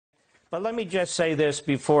But let me just say this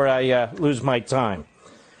before I lose my time.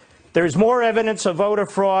 There's more evidence of voter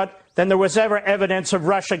fraud than there was ever evidence of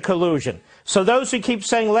Russian collusion. So those who keep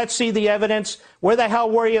saying, let's see the evidence, where the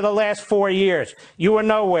hell were you the last 4 years? You were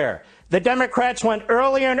nowhere. The Democrats went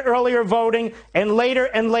earlier and earlier voting and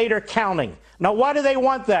later counting. Now, why do they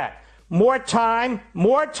want that? More time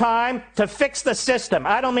to fix the system.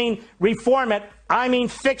 I don't mean reform it. I mean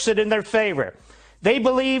fix it in their favor. They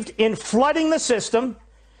believed in flooding the system,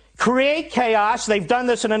 create chaos. They've done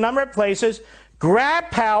this in a number of places.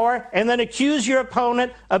 Grab power and then accuse your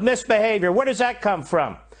opponent of misbehavior. Where does that come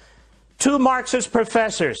from? Two Marxist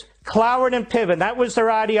professors, Cloward and Piven. That was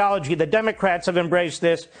their ideology. The Democrats have embraced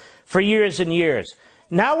this for years and years.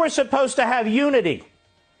 Now we're supposed to have unity.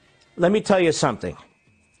 Let me tell you something.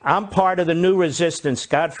 I'm part of the new resistance,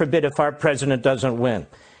 God forbid, if our president doesn't win.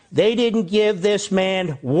 They didn't give this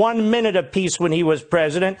man 1 minute of peace when he was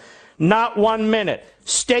president. Not 1 minute.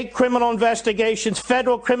 State criminal investigations,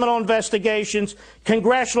 federal criminal investigations,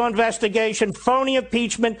 congressional investigation, phony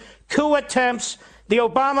impeachment, coup attempts, the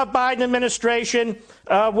Obama-Biden administration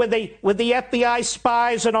with the FBI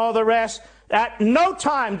spies and all the rest. At no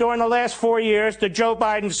time during the last 4 years did Joe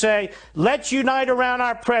Biden say, let's unite around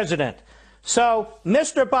our president. So,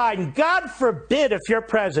 Mr. Biden, God forbid if you're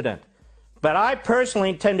president, but I personally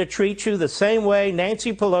intend to treat you the same way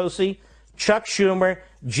Nancy Pelosi, Chuck Schumer,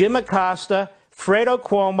 Jim Acosta, Fredo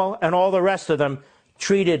Cuomo, and all the rest of them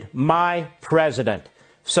treated my president.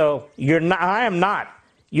 So I am not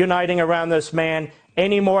uniting around this man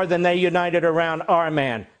any more than they united around our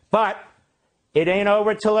man. But it ain't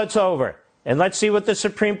over till it's over. And let's see what the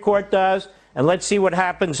Supreme Court does, and let's see what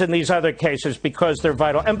happens in these other cases because they're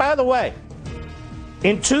vital. And by the way,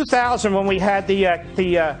 in 2000, when we had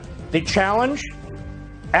the challenge,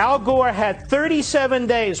 Al Gore had 37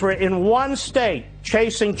 days. We're in one state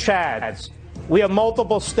chasing Chads. We have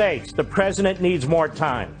multiple states. The president needs more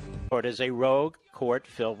time. It is a rogue court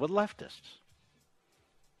filled with leftists.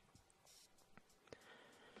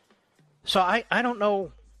 So I don't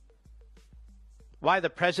know why the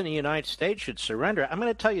president of the United States should surrender. I'm going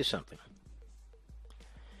to tell you something.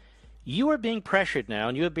 You are being pressured now,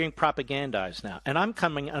 and you are being propagandized now, and I'm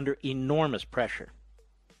coming under enormous pressure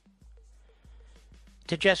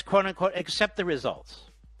to just, quote-unquote, accept the results.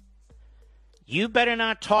 You better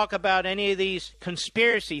not talk about any of these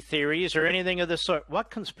conspiracy theories or anything of the sort. What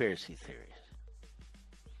conspiracy theories?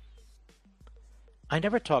 I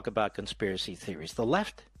never talk about conspiracy theories. The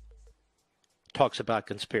left talks about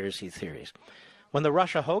conspiracy theories. When the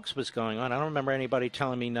Russia hoax was going on, I don't remember anybody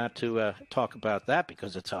telling me not to talk about that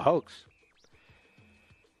because it's a hoax.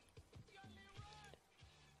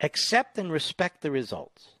 Accept and respect the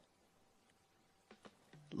results.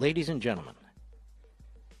 Ladies and gentlemen,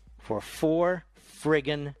 for 4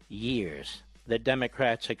 friggin' years, the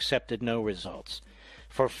Democrats accepted no results.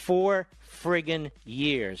 For 4 friggin'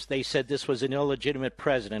 years, they said this was an illegitimate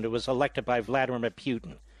president who was elected by Vladimir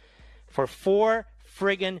Putin. For 4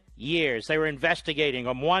 friggin' years, they were investigating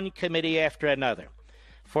on one committee after another.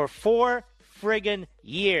 For 4 friggin'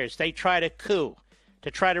 years, they tried a coup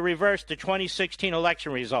to try to reverse the 2016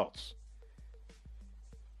 election results.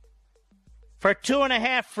 For 2.5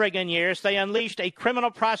 friggin' years, they unleashed a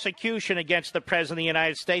criminal prosecution against the President of the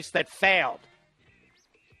United States that failed.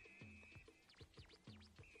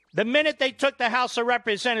 The minute they took the House of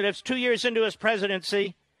Representatives 2 years into his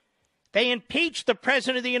presidency, they impeached the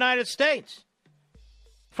President of the United States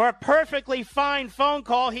for a perfectly fine phone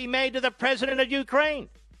call he made to the President of Ukraine.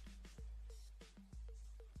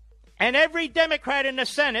 And every Democrat in the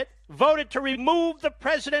Senate voted to remove the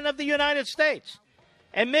President of the United States.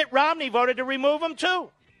 And Mitt Romney voted to remove him, too.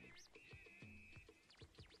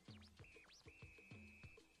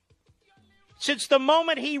 Since the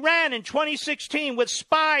moment he ran in 2016 with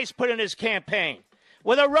spies put in his campaign,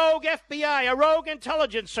 with a rogue FBI, a rogue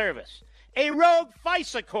intelligence service, a rogue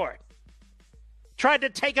FISA court, tried to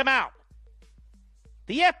take him out.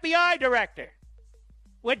 The FBI director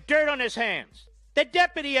with dirt on his hands, the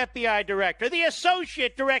deputy FBI director, the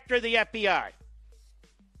associate director of the FBI.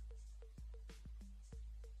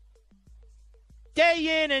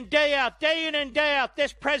 Day in and day out,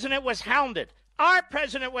 this president was hounded. Our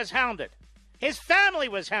president was hounded. His family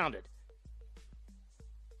was hounded.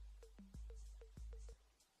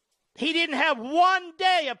 He didn't have 1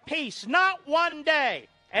 day of peace, not 1 day.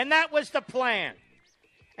 And that was the plan.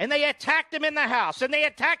 And they attacked him in the House, and they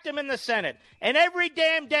attacked him in the Senate, and every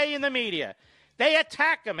damn day in the media. They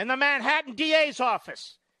attack him in the Manhattan DA's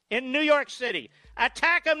office in New York City.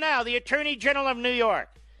 Attack him now, the Attorney General of New York.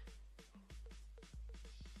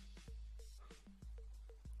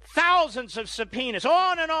 Thousands of subpoenas,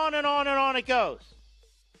 on and on and on and on it goes.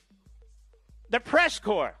 The press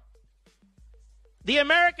corps, the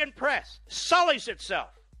American press, sullies itself,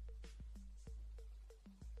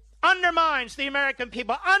 undermines the American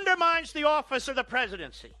people, undermines the office of the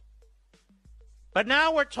presidency. But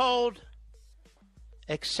now we're told,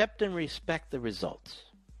 accept and respect the results.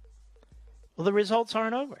 Well, the results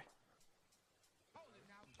aren't over.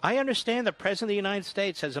 I understand the President of the United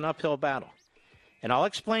States has an uphill battle, and I'll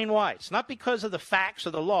explain why. It's not because of the facts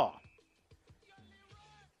or the law.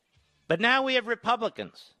 But now we have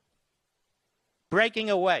Republicans breaking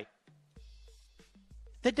away.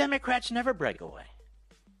 The Democrats never break away.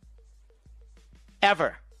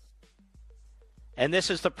 Ever. And this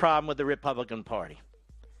is the problem with the Republican Party.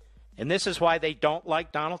 And this is why they don't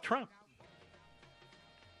like Donald Trump.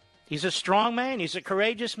 He's a strong man. He's a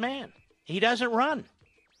courageous man. He doesn't run.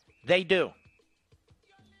 They do.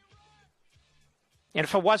 And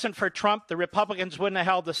if it wasn't for Trump, the Republicans wouldn't have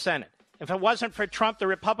held the Senate. If it wasn't for Trump, the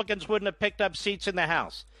Republicans wouldn't have picked up seats in the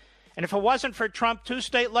House. And if it wasn't for Trump, 2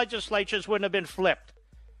 state legislatures wouldn't have been flipped.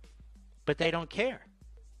 But they don't care.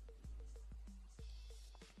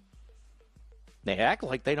 They act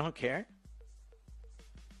like they don't care.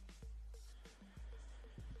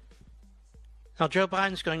 Now, Joe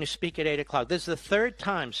Biden's going to speak at 8 o'clock. This is the 3rd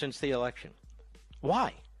time since the election.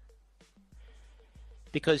 Why?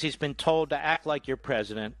 Because he's been told to act like your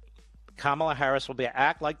president. Kamala Harris will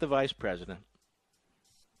act like the vice president.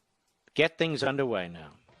 Get things underway now.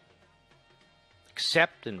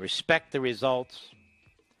 Accept and respect the results.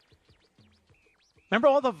 Remember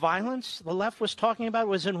all the violence the left was talking about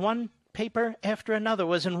was in one paper after another,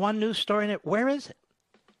 was in one news story. Where is it?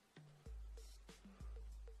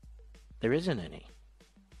 There isn't any.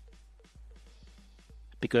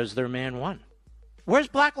 Because their man won. Where's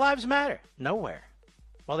Black Lives Matter? Nowhere.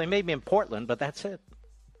 Well, they may be in Portland, but that's it.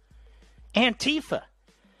 Antifa.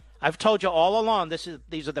 I've told you all along, these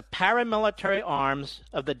are the paramilitary arms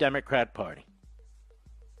of the Democrat Party.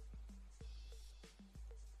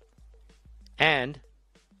 And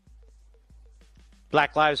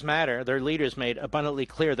Black Lives Matter, their leaders made abundantly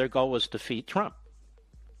clear their goal was to defeat Trump.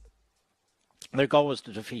 Their goal was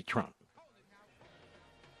to defeat Trump.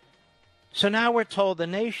 So now we're told the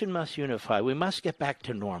nation must unify. We must get back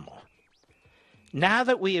to normal. Now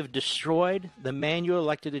that we have destroyed the man you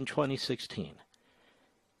elected in 2016,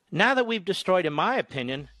 now that we've destroyed, in my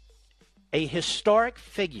opinion, a historic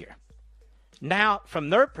figure, now, from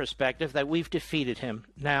their perspective, that we've defeated him,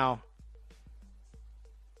 now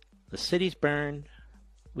the city's burned.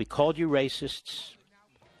 We called you racists.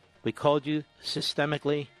 We called you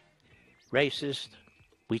systemically racist.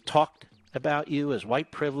 We talked about you as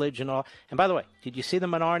white privilege and all. And by the way, did you see the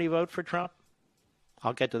minority vote for Trump?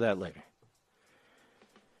 I'll get to that later.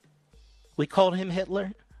 We called him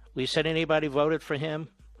Hitler. We said anybody voted for him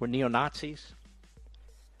were neo-Nazis.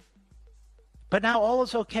 But now all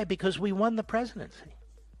is okay because we won the presidency.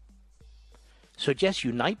 So just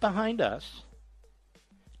unite behind us.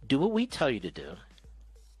 Do what we tell you to do.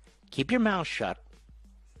 Keep your mouth shut,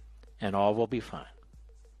 and all will be fine.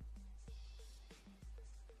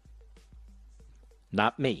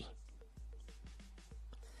 Not me.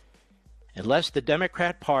 Unless the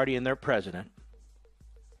Democrat Party and their president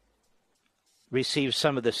receive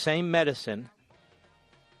some of the same medicine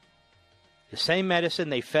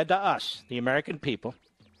they fed to us, the American people,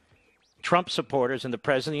 Trump supporters, and the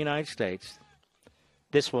President of the United States,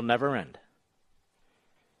 this will never end.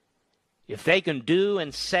 If they can do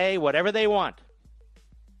and say whatever they want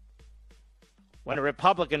when a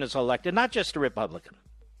Republican is elected, not just a Republican,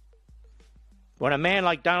 when a man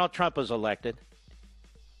like Donald Trump is elected,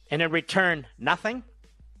 and in return, nothing,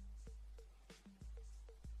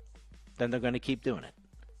 then they're going to keep doing it.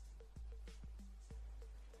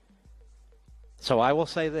 So I will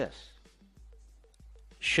say this.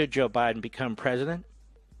 Should Joe Biden become president,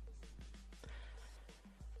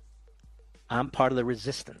 I'm part of the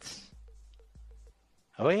resistance.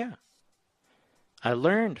 Oh, yeah. I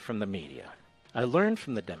learned from the media. I learned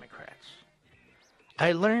from the Democrats.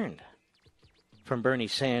 I learned from Bernie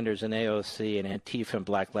Sanders and AOC and Antifa and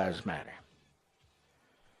Black Lives Matter.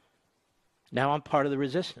 Now I'm part of the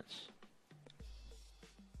resistance.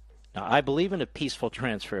 Now, I believe in a peaceful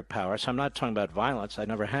transfer of power, so I'm not talking about violence. I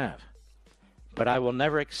never have. But I will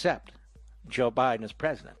never accept Joe Biden as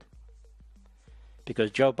president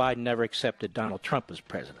because Joe Biden never accepted Donald Trump as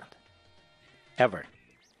president. Ever.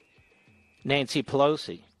 Nancy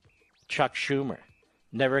Pelosi, Chuck Schumer,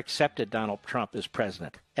 never accepted Donald Trump as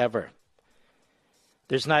president. Ever.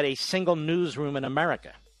 There's not a single newsroom in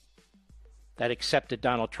America that accepted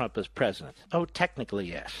Donald Trump as president. Oh, technically,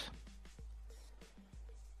 yes.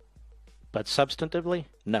 But substantively,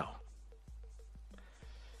 no.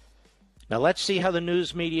 Now let's see how the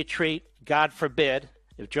news media treat, God forbid,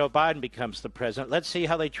 if Joe Biden becomes the president, let's see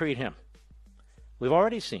how they treat him. We've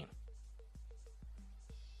already seen.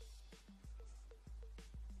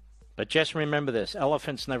 But just remember this,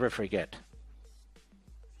 elephants never forget.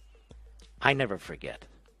 I never forget.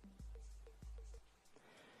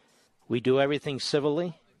 We do everything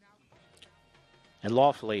civilly and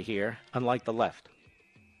lawfully here, unlike the left.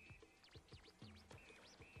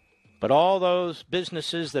 But all those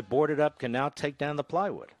businesses that boarded up can now take down the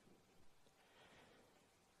plywood.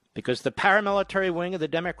 Because the paramilitary wing of the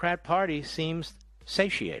Democrat Party seems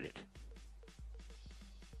satiated.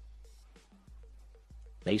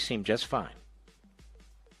 They seem just fine.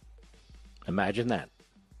 Imagine that.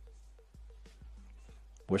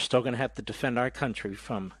 We're still going to have to defend our country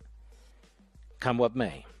from come what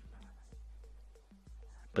may.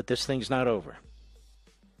 But this thing's not over.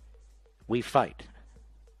 We fight.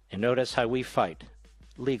 And notice how we fight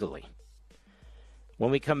legally.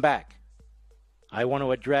 When we come back, I want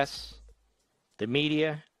to address the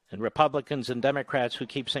media and Republicans and Democrats who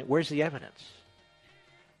keep saying, where's the evidence?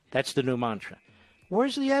 That's the new mantra.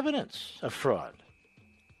 Where's the evidence of fraud?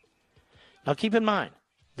 Now keep in mind,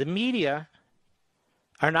 the media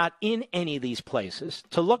are not in any of these places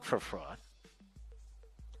to look for fraud.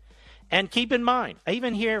 And keep in mind, I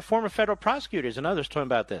even hear former federal prosecutors and others talking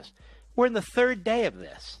about this. We're in the third day of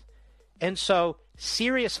this. And so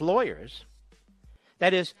serious lawyers,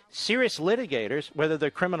 that is, serious litigators, whether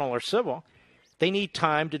they're criminal or civil, they need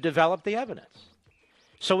time to develop the evidence.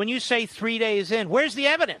 So when you say 3 days in, where's the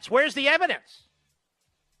evidence? Where's the evidence?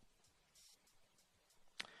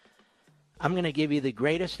 I'm going to give you the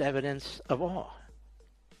greatest evidence of all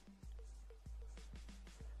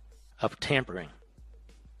of tampering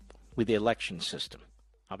with the election system.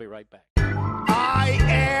 I'll be right back. I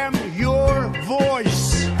am your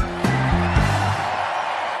voice.